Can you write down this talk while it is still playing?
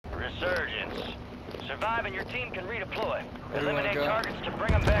survive and your team can redeploy. Eliminate targets to bring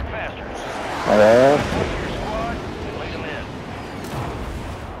them back faster. Alright. Your squad and lead them in.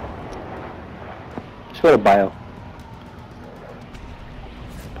 Let's go to bio.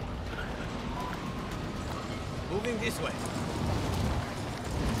 Moving this way.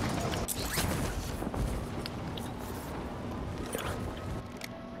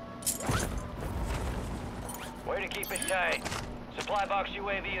 Way to keep it tight. Supply box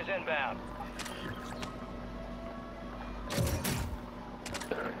UAV is inbound.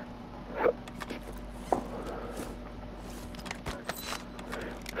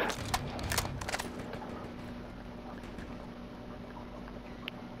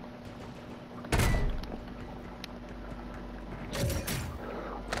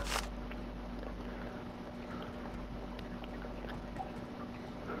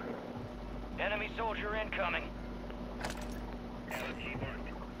 Enemy soldier incoming.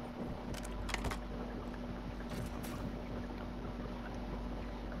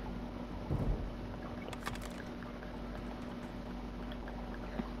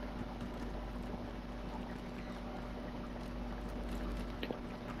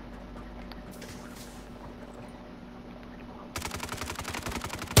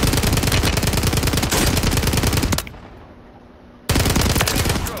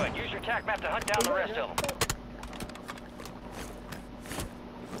 Destroyed. Use your TAC map to hunt down the rest of them.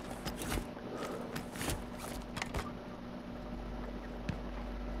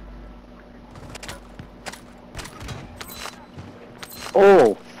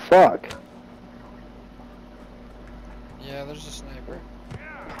 Oh, fuck. Yeah, there's a sniper.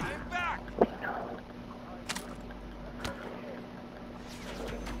 I'm back.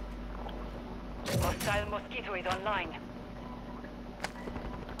 Hostile Mosquito is online.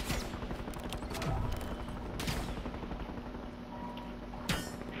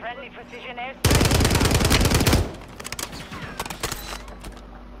 Friendly precision airstrike.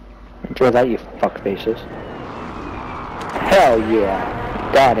 Enjoy that, you fuck faces. Hell yeah.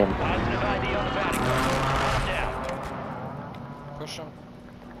 Got him. Positive ID on the bounty target. Down. Push him.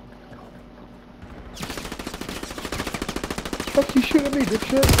 Fuck you shooting at me,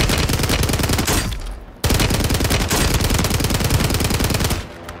 dipshit?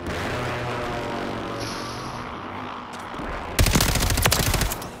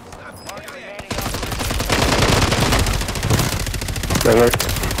 Right here.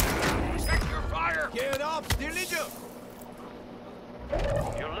 Check your fire. Get up, still need you.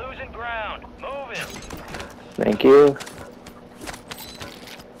 You're losing ground. Move in. Thank you.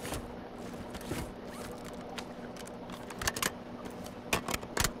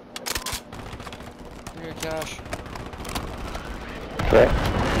 Give me your cash. Okay.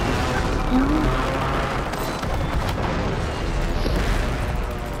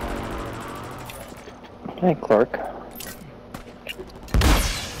 Hey, Clark.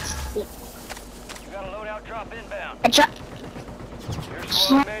 You got a loadout drop inbound. Headshot. Your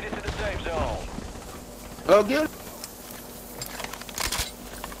squad made it to the safe zone. Oh, good.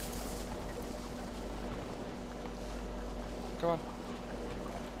 Come on.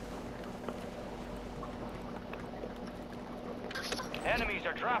 Enemies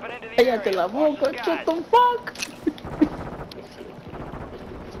are dropping into the area. Cállate la Watch boca, the shut skies. the fuck!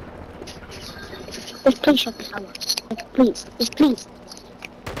 Just please shut the hell up. Please. Just please.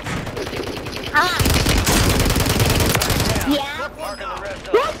 Ah! Yeah? Marking the red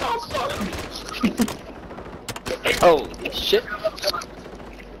zone. What the fuck? Holy shit.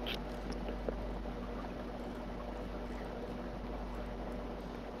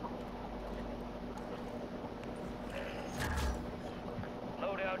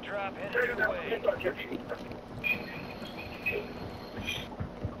 Loadout drop headed your way.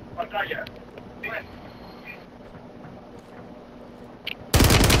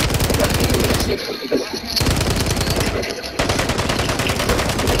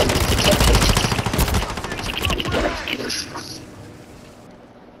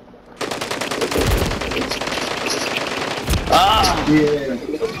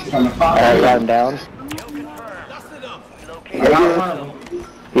 I got him down. Kill confirmed. That's enough. Located.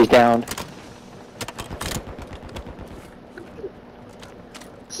 He's down.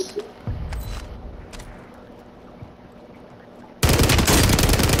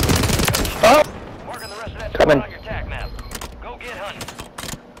 Oh! Marking the rest of that Coming. squad on your TAC map. Go get hunting.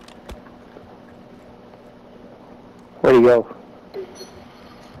 Where'd he go?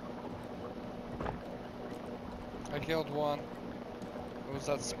 I killed one. It was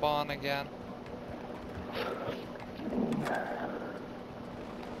that spawn again.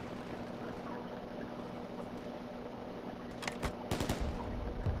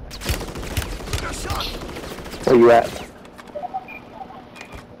 Where you at?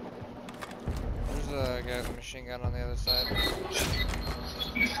 There's a guy with a machine gun on the other side.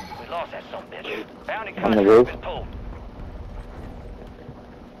 We lost that sumbitch. Bounty On the contract roof? been pulled.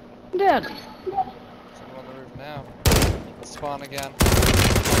 Dead. Someone on the roof now. Let's spawn again. Confirmed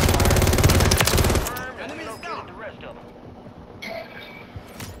and we located the rest of them.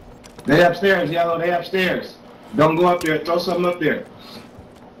 They upstairs, Yellow. They upstairs. Don't go up there. Throw something up there.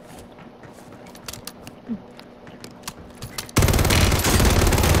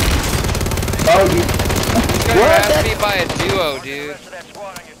 Oh, you. This guy got beat by a duo, The dude. rest of that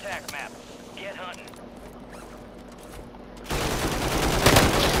squad on your tac map. Get hunting.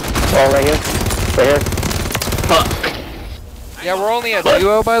 Oh, right here. Right here. Yeah, we're only a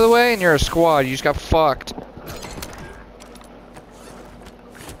duo, by the way, and you're a squad. You just got fucked.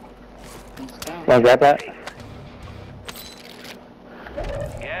 Wanna grab that?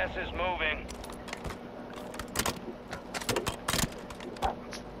 Gas is moving.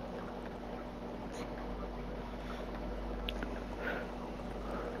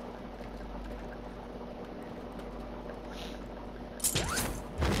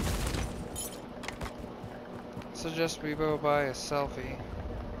 Suggest we go buy a selfie.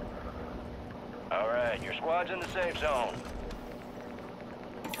 Alright, your squad's in the safe zone.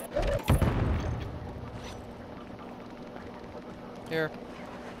 Here.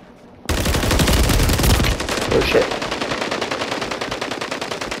 Oh shit.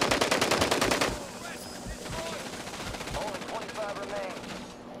 Only 25 remain.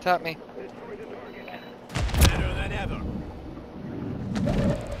 Tap me. Better than ever.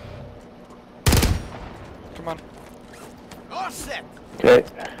 Come on. All set. Okay.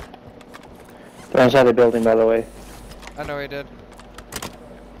 They're inside the building, by the way. I know he did.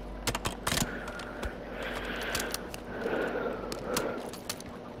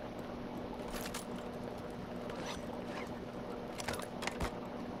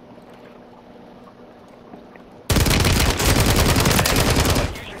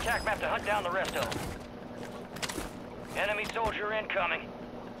 Use your tac map to hunt down the rest of them. Enemy soldier incoming.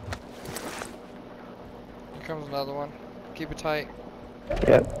 Here comes another one. Keep it tight.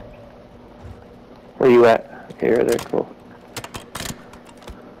 Yep. Where you at? Here, there, cool.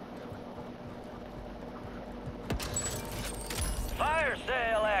 Fire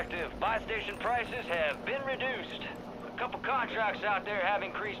sale active. Buy station prices have been reduced. A couple contracts out there have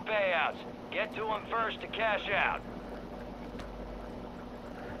increased payouts. Get to them first to cash out.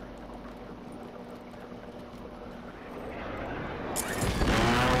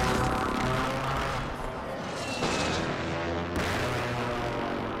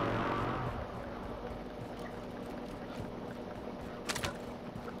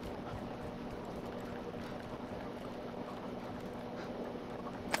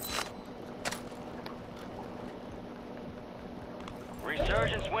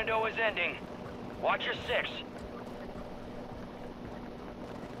 Resurgence window is ending. Watch your six.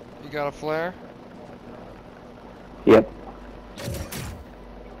 You got a flare? Yep.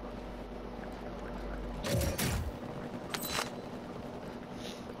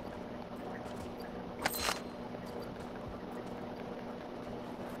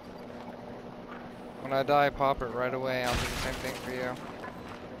 When I die, pop it right away. I'll do the same thing for you.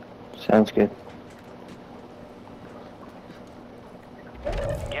 Sounds good.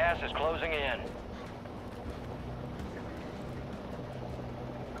 Gas is closing in.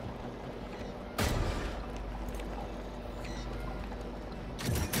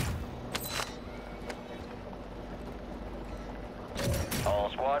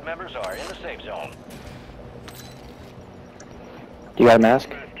 All squad members are in the safe zone. You got a mask?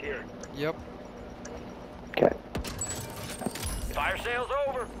 Yep. Okay. Fire sale's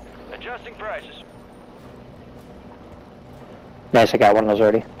over. Adjusting prices. Nice, I got one of those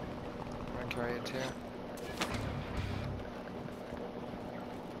already. I'm gonna carry it too.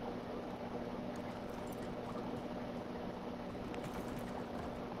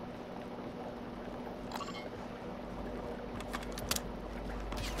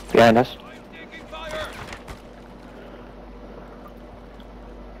 Behind us. I'm taking fire.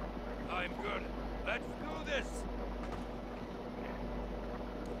 I'm good. Let's do this.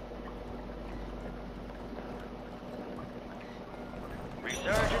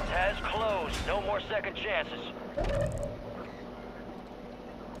 Resurgence has closed. No more second chances.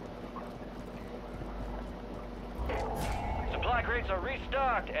 Supply crates are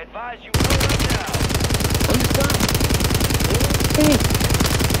restocked. Advise you load up now.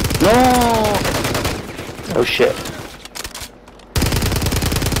 No! Oh shit.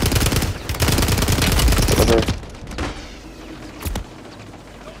 Over.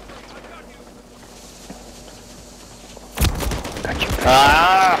 Got you.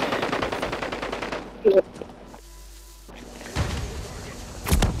 Ah!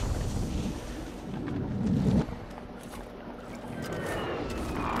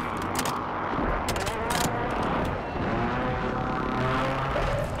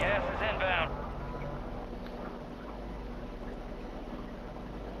 Gas is inbound.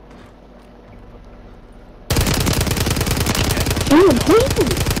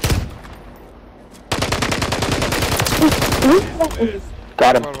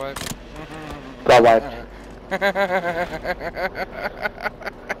 Got him. Squad wipe. Got wiped.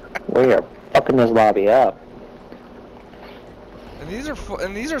 We are fucking this lobby up. And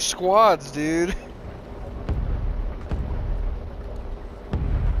these are squads, dude.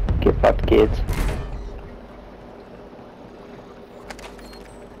 Get fucked, kids.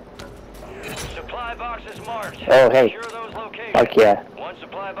 Supply box is marked. Oh, hey. Secure those locations. Fuck yeah. One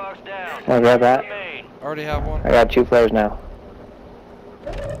supply box down. Wanna grab that? Remain. Already have one. I got 2 players now.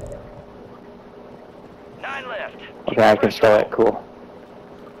 9 left. Keep Okay, I the can pressure stow on. it. Cool.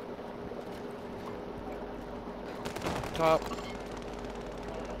 Top.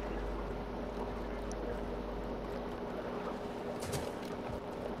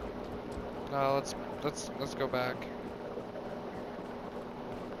 No, let's go back.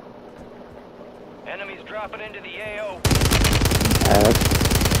 Enemies dropping into the AO.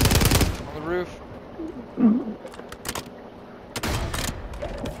 On the roof.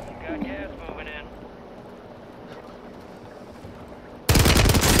 Got gas moving in.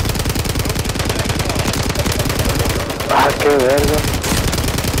 Fuck, there we go.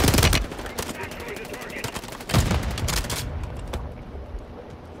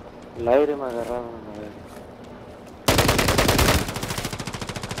 El aire me agarraron a ver.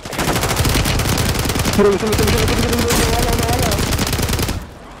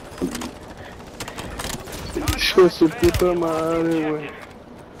 Hijo de su puta madre, güey.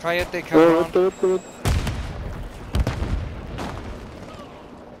 Cállate, cabrón.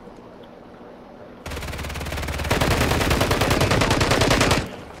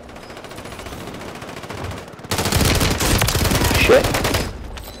 Shit.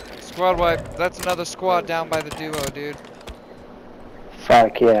 Squad wipe. That's another squad down by the duo, dude.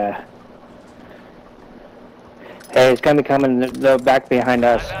 Fuck yeah. Hey, it's gonna be coming. They're back behind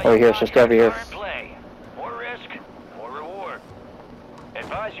us. Over here, so stay over here. Play. More risk, more reward.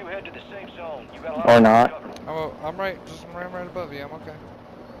 Advise you head to the safe zone. You got a lot Or of not. cover. I'm right. Just right above you. I'm okay.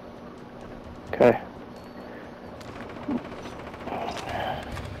 Okay.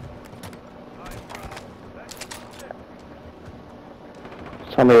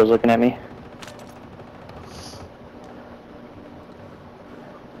 Somebody was looking at me.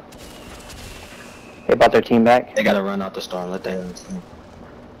 They brought their team back. They gotta run out the storm. Let them.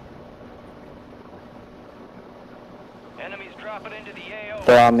 Enemies dropping into the AO.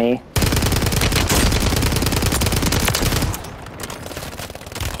 They're on me.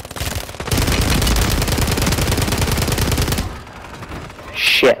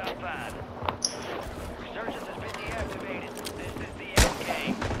 Shit. Outside. Resurgence has been deactivated. This is the end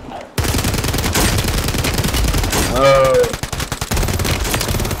game. Oh.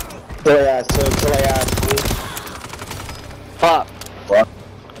 Kill your ass, too. Kill your ass, please. Fuck. Fuck.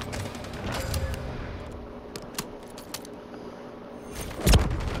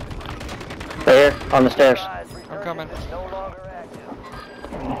 They're here, on the stairs. I'm coming. Resurgence is no longer active.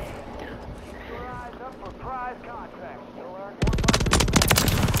 Keep your eyes up for prize contracts. You'll earn more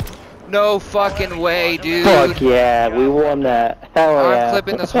money. No fucking way, dude. Fuck yeah, we won that. Hell yeah. I'm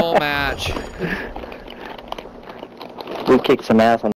clipping this whole match. We kicked some ass on